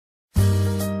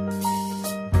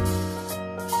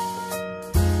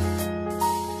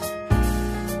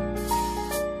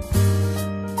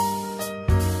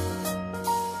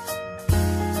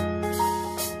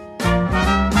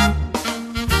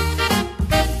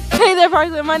there,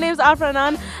 Parkland. My name is Afra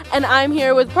Anan, and I'm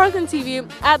here with Parkland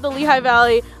TV at the Lehigh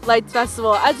Valley Lights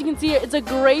Festival. As you can see, it's a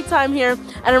great time here,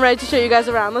 and I'm ready to show you guys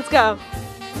around. Let's go.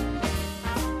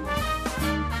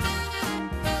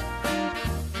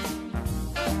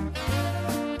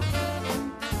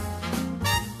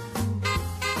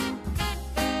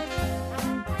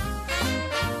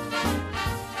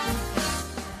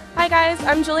 Hi guys,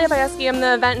 I'm Julia Bayeski. I'm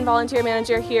the event and volunteer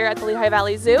manager here at the Lehigh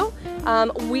Valley Zoo.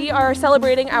 We are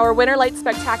celebrating our Winter Light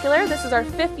Spectacular. This is our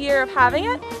 5th year of having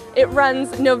it. It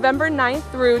runs November 9th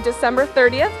through December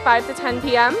 30th, 5 to 10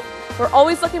 p.m. We're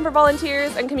always looking for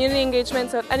volunteers and community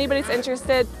engagement, so if anybody's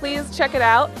interested, please check it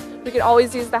out. We could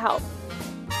always use the help.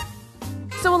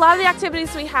 So a lot of the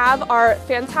activities we have are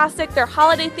fantastic. They're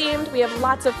holiday themed. We have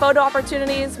lots of photo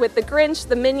opportunities with the Grinch,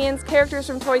 the Minions, characters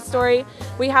from Toy Story.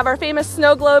 We have our famous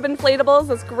snow globe inflatables,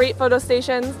 those great photo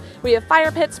stations. We have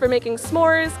fire pits for making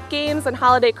s'mores, games, and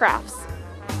holiday crafts.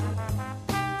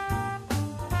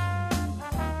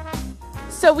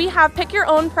 So we have pick your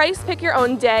own price, pick your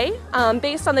own day.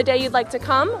 Based on the day you'd like to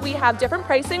come, we have different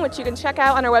pricing, which you can check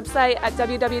out on our website at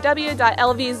www.lvzoo.org.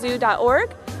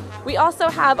 We also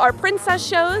have our princess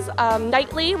shows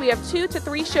nightly. We have 2 to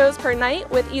 3 shows per night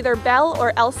with either Belle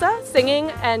or Elsa singing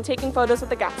and taking photos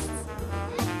with the guests.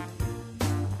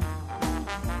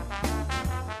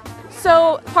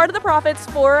 So part of the profits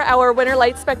for our Winter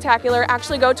Light Spectacular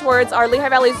actually go towards our Lehigh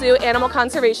Valley Zoo animal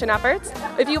conservation efforts.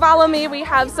 If you follow me, we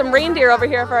have some reindeer over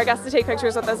here for our guests to take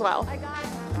pictures with as well.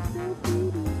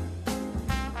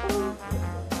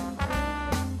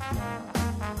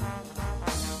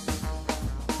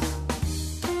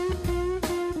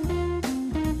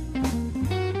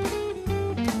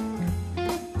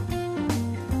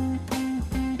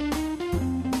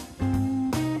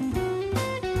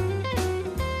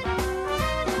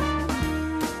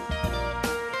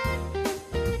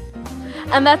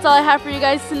 And that's all I have for you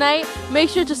guys tonight. Make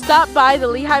sure to stop by the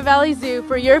Lehigh Valley Zoo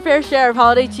for your fair share of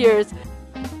holiday cheers.